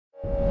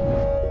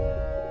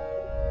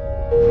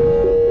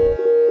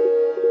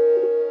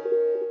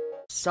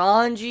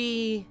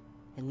Sanji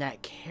and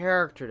that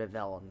character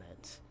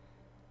development.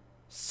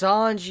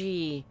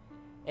 Sanji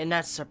and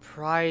that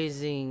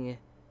surprising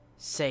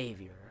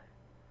savior.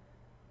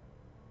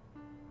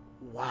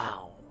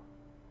 Wow.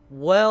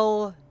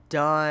 Well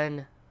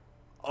done,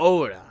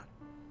 Oda.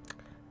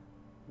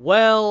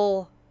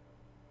 Well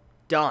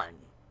done.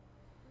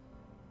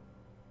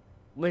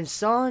 When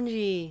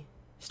Sanji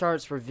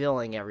starts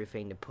revealing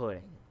everything to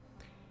Pudding,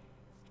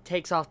 he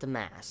takes off the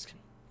mask.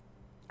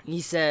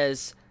 He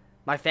says,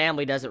 my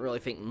family doesn't really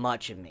think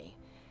much of me.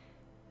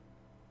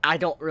 I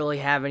don't really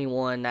have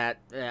anyone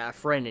a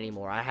friend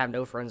anymore. I have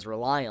no friends to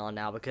rely on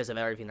now because of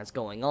everything that's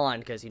going on,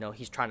 because,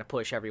 he's trying to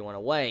push everyone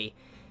away.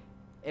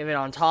 And then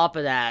on top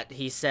of that,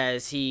 he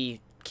says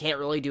he can't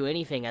really do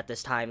anything at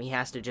this time. He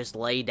has to just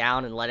lay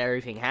down and let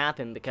everything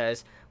happen,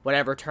 because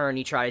whatever turn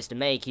he tries to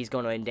make, he's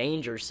going to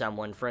endanger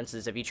someone. For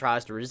instance, if he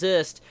tries to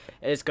resist,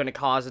 it's going to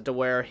cause it to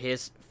where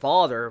his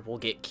father will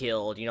get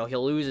killed.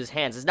 He'll lose his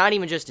hands. It's not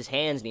even just his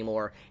hands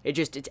anymore.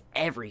 It's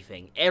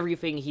everything.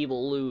 Everything he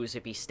will lose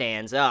if he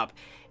stands up.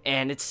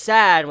 And it's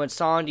sad when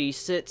Sanji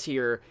sits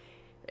here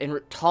and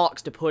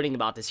talks to Pudding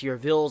about this. He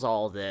reveals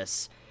all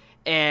this.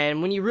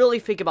 And when you really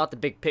think about the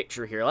big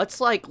picture here,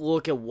 let's,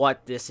 look at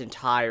what this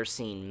entire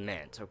scene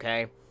meant,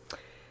 okay?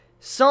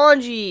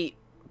 Sanji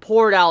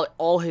poured out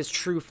all his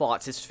true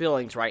thoughts, his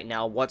feelings right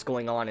now, what's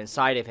going on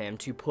inside of him,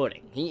 to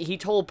Pudding. He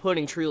told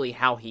Pudding truly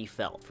how he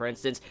felt. For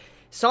instance,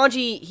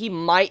 Sanji, he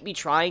might be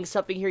trying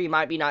something here. He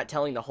might be not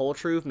telling the whole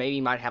truth. Maybe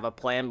he might have a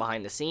plan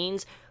behind the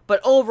scenes.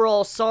 But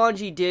overall,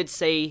 Sanji did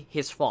say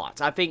his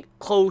thoughts. I think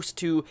close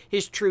to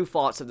his true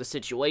thoughts of the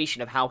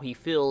situation, of how he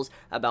feels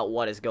about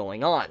what is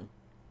going on.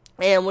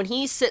 And when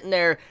he's sitting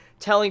there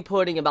telling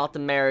Pudding about the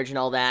marriage and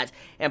all that,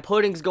 and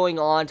Pudding's going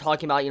on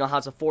talking about, how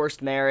it's a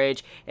forced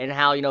marriage, and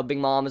how, Big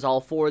Mom is all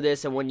for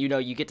this, and when,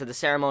 you get to the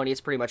ceremony,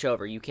 it's pretty much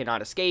over. You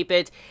cannot escape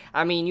it.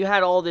 I mean, you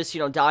had all this,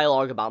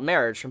 dialogue about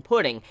marriage from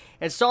Pudding,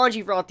 and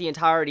Sanji, throughout the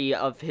entirety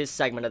of his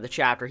segment of the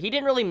chapter, he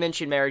didn't really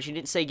mention marriage. He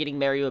didn't say getting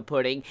married with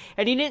Pudding,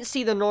 and he didn't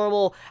see the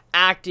normal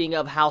acting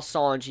of how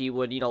Sanji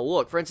would,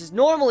 look. For instance,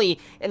 normally,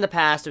 in the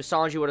past, if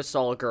Sanji would have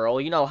saw a girl,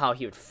 how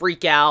he would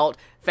freak out,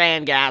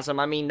 fangasm.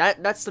 I mean,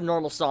 that's the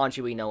normal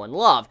Sanji we know and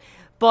love.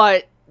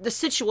 But the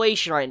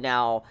situation right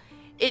now,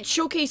 it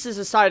showcases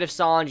a side of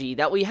Sanji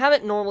that we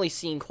haven't normally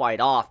seen quite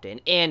often.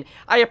 And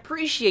I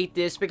appreciate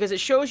this because it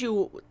shows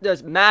you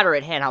the matter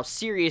at hand, how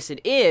serious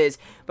it is,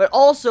 but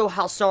also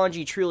how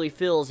Sanji truly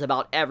feels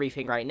about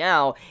everything right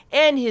now,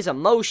 and his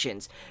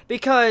emotions.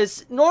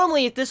 Because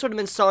normally, if this would have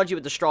been Sanji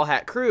with the Straw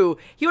Hat Crew,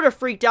 he would have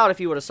freaked out if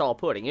he would have saw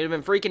Pudding. He would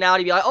have been freaking out.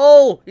 He'd be like,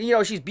 oh,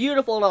 she's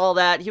beautiful and all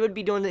that. He would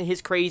be doing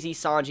his crazy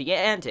Sanji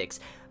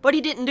antics. But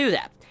he didn't do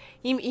that.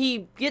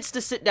 He gets to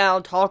sit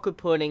down, talk with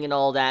Pudding and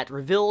all that,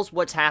 reveals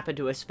what's happened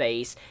to his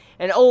face,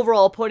 and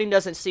overall, Pudding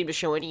doesn't seem to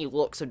show any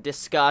looks of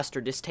disgust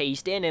or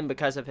distaste in him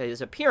because of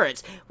his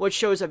appearance, which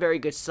shows a very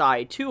good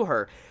side to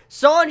her.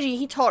 Sanji,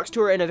 he talks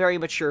to her in a very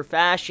mature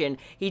fashion.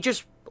 He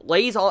just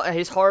lays all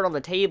his heart on the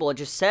table and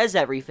just says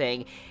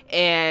everything,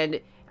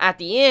 and at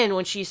the end,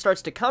 when she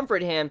starts to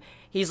comfort him,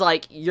 he's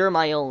like, you're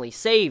my only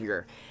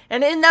savior.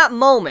 And in that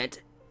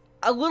moment,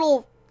 a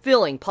little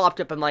feeling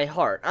popped up in my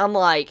heart. I'm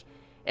like,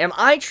 am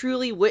I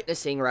truly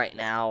witnessing right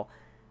now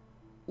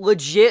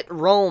legit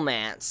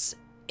romance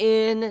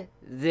in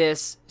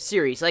this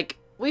series?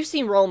 We've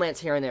seen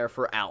romance here and there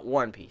throughout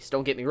One Piece,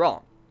 don't get me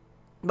wrong.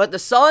 But the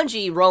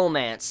Sanji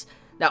romance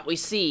that we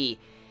see,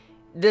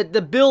 the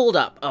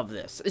build-up of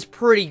this is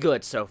pretty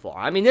good so far.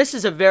 I mean, this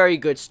is a very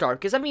good start,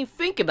 because, I mean,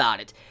 think about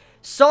it.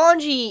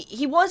 Sanji,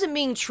 he wasn't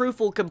being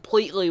truthful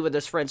completely with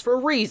his friends for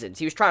reasons.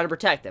 He was trying to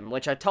protect them,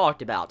 which I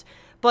talked about.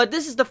 But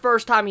this is the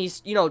first time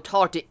he's,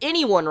 talked to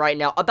anyone right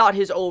now about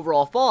his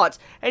overall thoughts,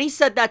 and he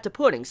said that to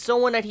Pudding,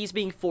 someone that he's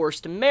being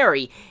forced to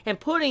marry. And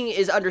Pudding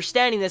is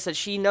understanding this, that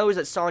she knows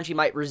that Sanji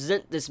might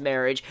resent this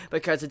marriage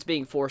because it's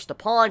being forced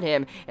upon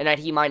him, and that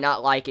he might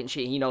not like it,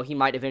 and he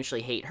might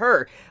eventually hate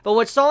her. But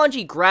when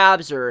Sanji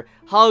grabs her,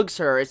 hugs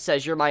her, it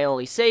says, you're my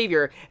only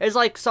savior, it's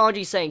like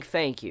Sanji saying,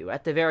 thank you.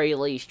 At the very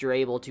least, you're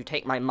able to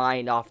take my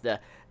mind off the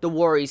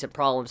worries and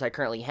problems I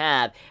currently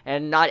have,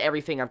 and not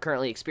everything I'm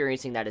currently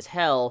experiencing that is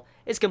hell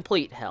is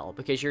complete hell,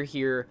 because you're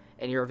here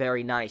and you're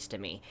very nice to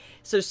me.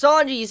 So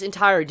Sanji's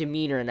entire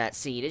demeanor in that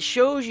scene, it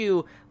shows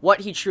you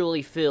what he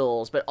truly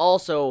feels, but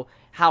also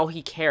how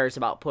he cares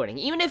about Pudding.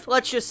 Even if,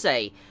 let's just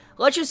say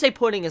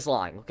Pudding is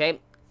lying,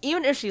 okay?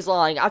 Even if she's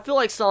lying, I feel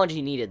like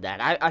Sanji needed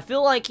that. I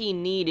feel like he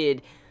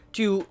needed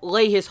to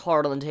lay his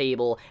heart on the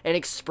table and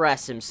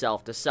express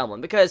himself to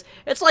someone, because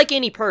it's like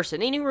any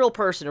person, any real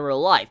person in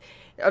real life.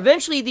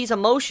 Eventually, these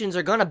emotions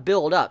are going to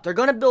build up. They're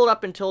going to build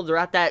up until they're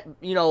at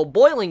that,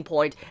 boiling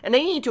point, and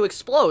they need to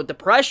explode. The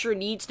pressure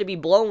needs to be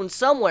blown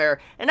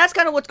somewhere, and that's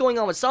kind of what's going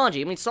on with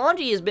Sanji. I mean,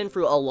 Sanji has been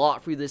through a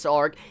lot through this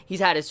arc.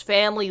 He's had his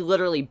family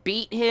literally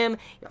beat him,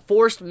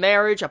 forced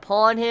marriage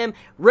upon him,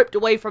 ripped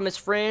away from his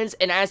friends,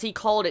 and as he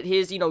called it,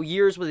 his,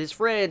 years with his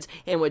friends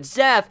and with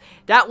Zeph,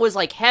 that was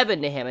like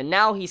heaven to him, and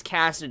now he's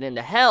casted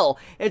into hell.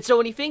 And so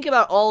when you think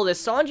about all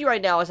this, Sanji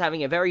right now is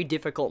having a very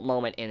difficult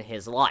moment in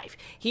his life.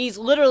 He's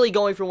literally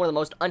going going through one of the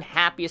most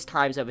unhappiest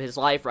times of his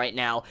life right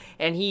now,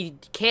 and he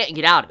can't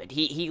get out of it.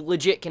 He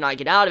legit cannot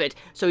get out of it,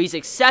 so he's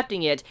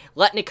accepting it,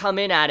 letting it come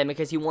in at him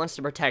because he wants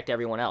to protect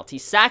everyone else.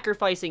 He's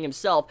sacrificing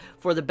himself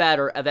for the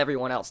better of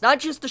everyone else. Not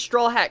just the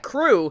Straw Hat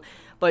crew,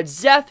 but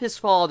Zeph, his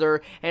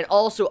father, and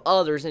also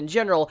others in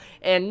general,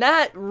 and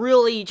that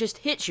really just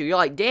hits you. You're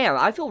like, damn,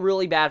 I feel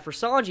really bad for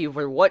Sanji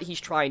for what he's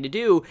trying to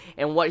do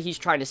and what he's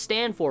trying to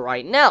stand for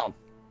right now.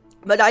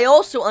 But I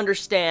also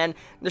understand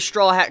the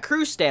Straw Hat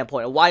Crew's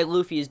standpoint of why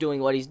Luffy is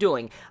doing what he's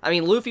doing. I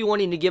mean, Luffy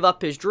wanting to give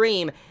up his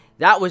dream,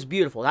 that was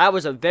beautiful. That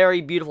was a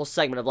very beautiful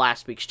segment of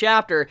last week's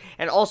chapter,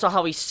 and also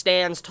how he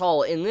stands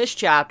tall in this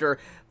chapter,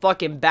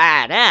 fucking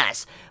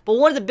badass. But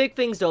one of the big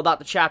things, though, about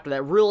the chapter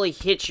that really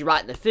hits you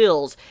right in the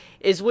feels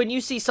is when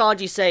you see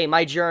Sanji say,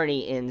 my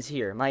journey ends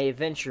here, my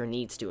adventure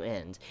needs to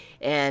end.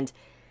 And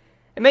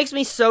it makes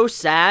me so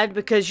sad,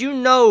 because you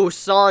know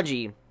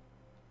Sanji,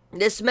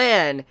 this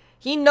man,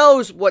 he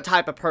knows what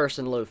type of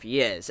person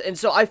Luffy is. And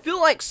so I feel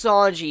like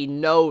Sanji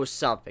knows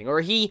something,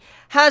 or he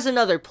has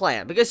another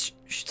plan, because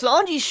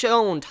Sanji's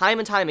shown time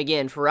and time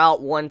again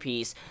throughout One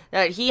Piece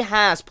that he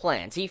has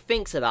plans. He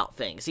thinks about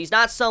things. He's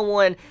not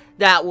someone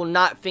that will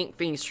not think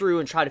things through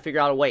and try to figure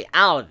out a way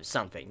out of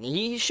something.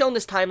 He's shown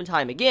this time and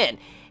time again.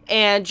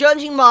 And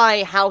judging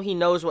by how he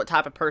knows what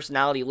type of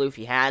personality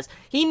Luffy has,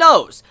 he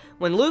knows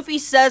when Luffy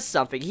says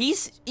something.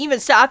 He's even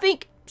said, I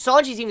think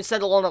Sanji's even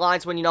said along the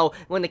lines when, you know,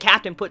 when the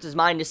captain puts his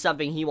mind to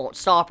something, he won't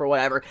stop or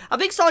whatever. I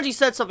think Sanji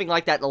said something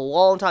like that a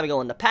long time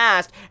ago in the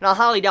past, and I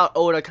highly doubt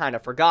Oda kind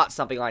of forgot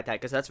something like that,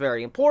 because that's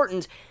very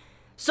important.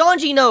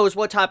 Sanji knows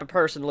what type of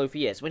person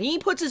Luffy is. When he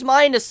puts his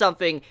mind to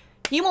something,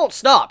 he won't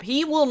stop.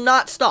 He will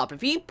not stop.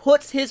 If he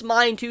puts his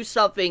mind to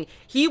something,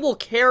 he will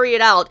carry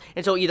it out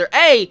until either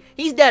A,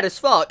 he's dead as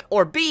fuck,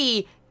 or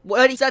B,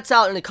 when he sets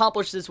out and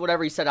accomplishes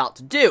whatever he set out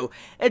to do.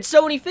 And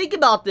so when you think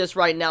about this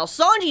right now,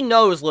 Sanji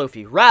knows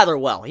Luffy rather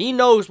well. He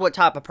knows what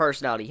type of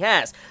personality he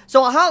has.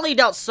 So I highly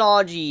doubt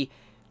Sanji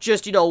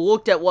just, you know,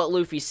 looked at what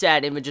Luffy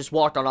said and just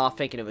walked on off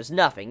thinking it was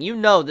nothing. You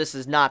know this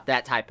is not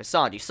that type of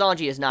Sanji.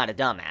 Sanji is not a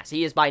dumbass.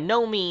 He is by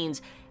no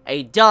means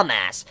a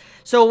dumbass.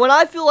 So when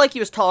I feel like he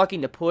was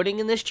talking to Pudding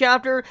in this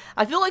chapter,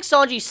 I feel like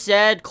Sanji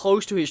said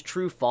close to his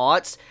true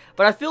thoughts,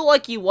 but I feel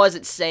like he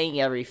wasn't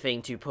saying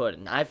everything to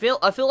Pudding. I feel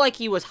like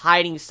he was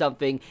hiding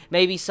something,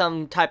 maybe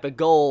some type of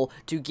goal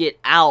to get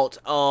out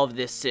of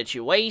this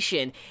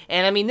situation.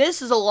 And I mean,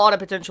 this is a lot of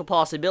potential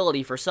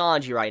possibility for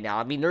Sanji right now.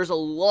 I mean, there's a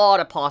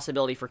lot of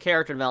possibility for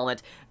character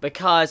development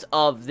because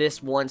of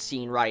this one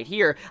scene right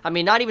here. I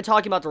mean, not even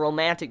talking about the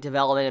romantic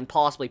development and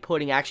possibly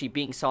Pudding actually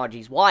being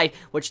Sanji's wife,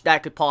 which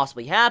that could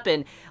possibly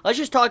happen. Let's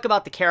just talk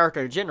about the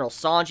character in general.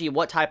 Sanji,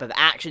 what type of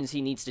actions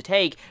he needs to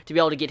take to be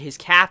able to get his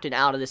captain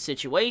out of this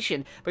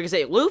situation. Because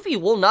hey, Luffy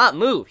will not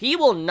move. He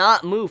will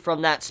not move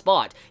from that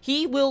spot.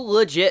 He will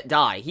legit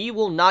die. He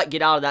will not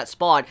get out of that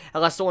spot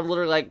unless someone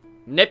literally like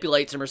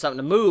manipulates him or something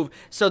to move.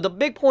 So the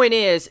big point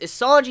is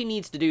Sanji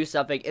needs to do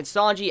something, and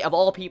Sanji, of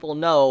all people,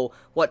 know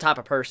what type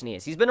of person he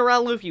is. He's been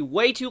around Luffy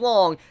way too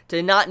long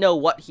to not know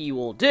what he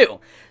will do.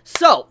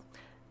 So,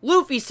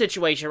 Luffy's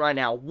situation right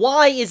now,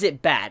 why is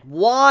it bad?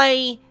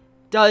 Why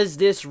does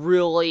this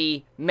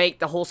really make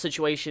the whole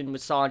situation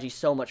with Sanji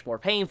so much more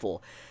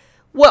painful?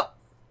 Well,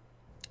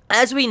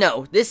 as we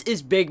know, this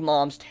is Big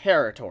Mom's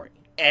territory.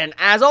 And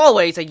as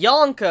always, a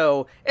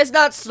Yonko is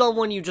not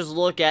someone you just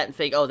look at and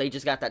think, oh, they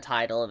just got that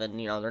title and,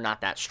 you know, they're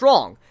not that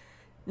strong.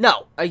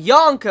 No, a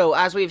Yonko,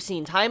 as we've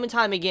seen time and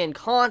time again,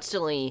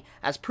 constantly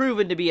has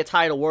proven to be a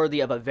title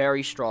worthy of a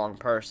very strong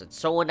person.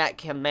 Someone that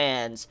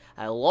commands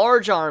a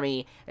large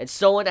army and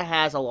someone that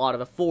has a lot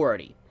of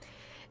authority.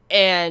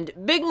 And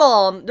Big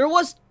Mom, there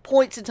was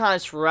points and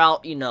times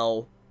throughout, you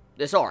know,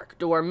 this arc,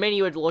 to where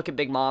many would look at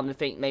Big Mom and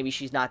think maybe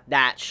she's not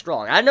that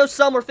strong. I know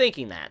some were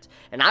thinking that,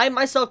 and I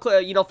myself,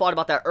 you know, thought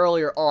about that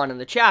earlier on in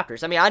the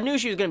chapters. I mean, I knew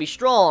she was going to be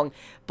strong,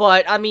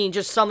 but, I mean,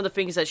 just some of the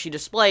things that she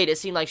displayed, it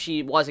seemed like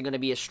she wasn't going to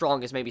be as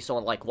strong as maybe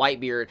someone like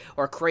Whitebeard,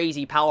 or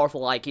crazy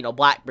powerful like, you know,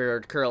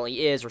 Blackbeard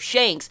currently is, or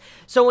Shanks.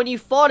 So when you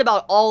thought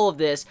about all of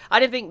this, I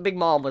didn't think Big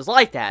Mom was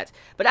like that.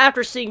 But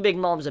after seeing Big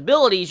Mom's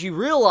abilities, you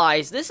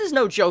realize this is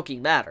no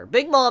joking matter.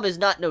 Big Mom is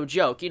not no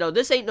joke. You know,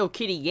 this ain't no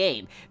kiddie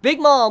game. Big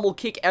Mom will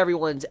kick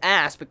everyone's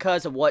ass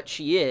because of what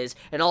she is,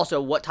 and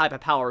also what type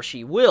of power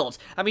she wields.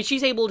 I mean,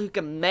 she's able to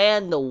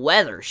command the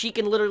weather. She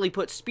can literally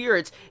put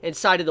spirits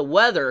inside of the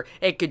weather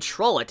and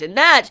control it. And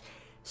that,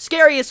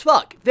 scary as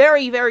fuck.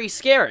 Very, very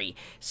scary.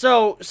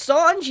 So,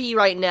 Sanji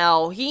right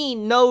now, he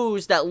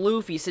knows that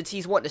Luffy, since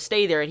he's wanting to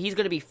stay there and he's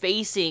going to be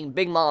facing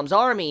Big Mom's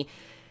army,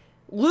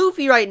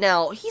 Luffy right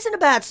now, he's in a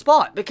bad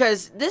spot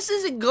because this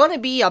isn't going to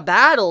be a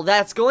battle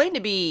that's going to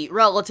be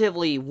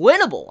relatively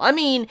winnable. I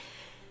mean,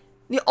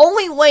 the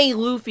only way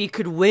Luffy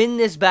could win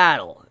this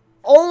battle,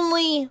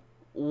 only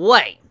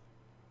way,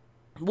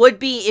 would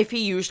be if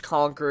he used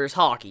Conqueror's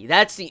Haki.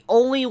 That's the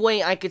only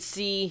way I could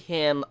see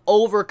him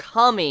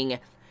overcoming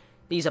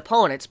these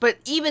opponents. But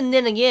even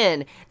then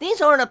again,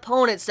 these aren't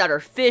opponents that are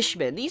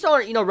fishmen. These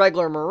aren't, you know,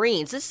 regular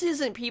Marines. This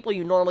isn't people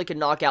you normally could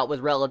knock out with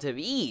relative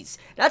ease.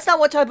 That's not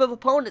what type of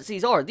opponents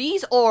these are.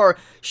 These are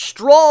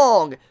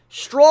strong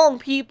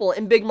people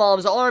in Big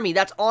Mom's army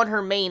that's on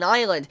her main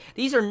island.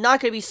 These are not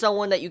going to be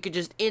someone that you could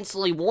just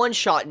instantly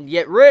one-shot and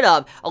get rid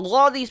of. A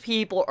lot of these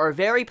people are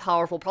very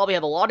powerful, probably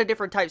have a lot of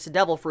different types of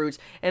devil fruits,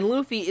 and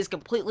Luffy is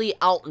completely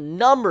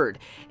outnumbered.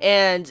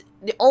 And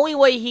the only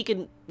way he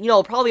can, you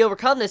know, probably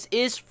overcome this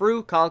is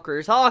through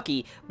Conqueror's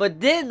Haki. But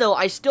then, though,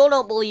 I still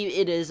don't believe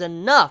it is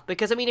enough.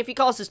 Because, I mean, if he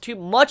causes too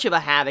much of a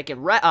havoc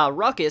and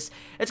ruckus,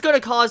 it's going to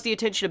cause the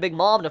attention of Big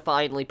Mom to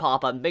finally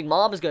pop up. And Big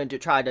Mom is going to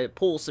try to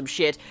pull some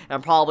shit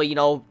and probably, you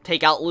know,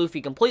 take out Luffy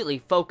completely.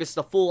 Focus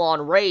the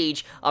full-on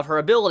rage of her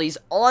abilities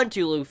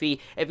onto Luffy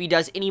if he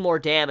does any more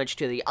damage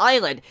to the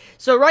island.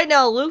 So, right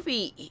now,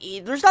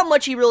 Luffy, there's not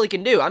much he really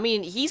can do. I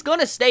mean, he's going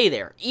to stay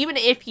there. Even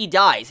if he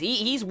dies.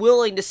 He's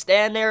willing to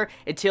stand there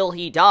until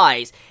he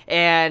dies.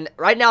 And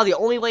right now, the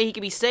only way he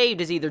can be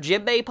saved is either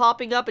Jinbei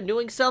popping up and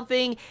doing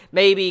something,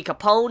 maybe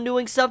Capone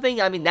doing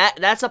something. I mean,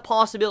 that's a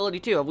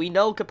possibility too. And we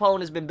know Capone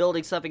has been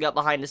building something up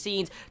behind the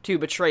scenes to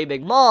betray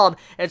Big Mom,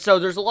 and so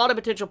there's a lot of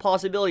potential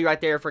possibility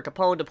right there for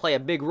Capone to play a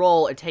big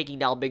role in taking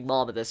down Big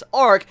Mom in this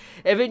arc.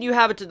 And then you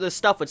have it to the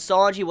stuff with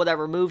Sanji,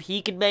 whatever move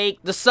he can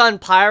make, the Sun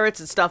Pirates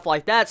and stuff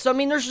like that. So, I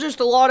mean, there's just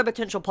a lot of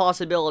potential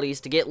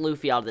possibilities to get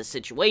Luffy out of this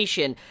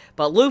situation.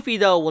 But Luffy,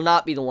 though, will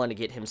not be the one to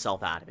get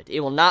himself out of it. It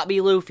will not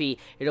be Luffy,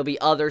 it'll be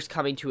others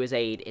coming to his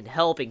aid and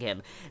helping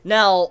him.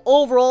 Now,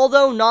 overall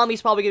though,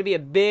 Nami's probably going to be a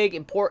big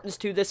importance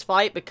to this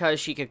fight because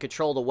she can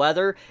control the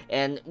weather,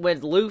 and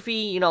with Luffy,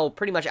 you know,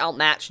 pretty much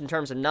outmatched in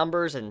terms of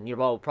numbers and, you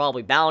know,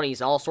 probably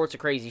bounties and all sorts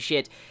of crazy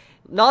shit,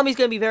 Nami's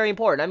going to be very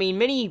important. I mean,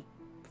 many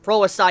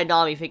throw aside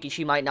Nami thinking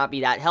she might not be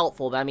that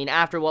helpful, but I mean,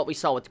 after what we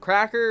saw with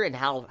Cracker and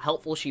how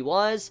helpful she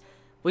was,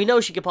 we know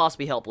she could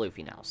possibly help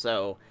Luffy now,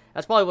 so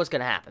that's probably what's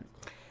going to happen.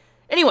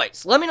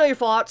 Anyways, let me know your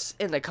thoughts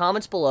in the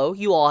comments below.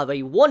 You all have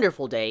a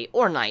wonderful day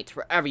or night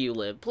wherever you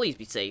live. Please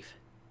be safe.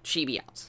 Chibi out.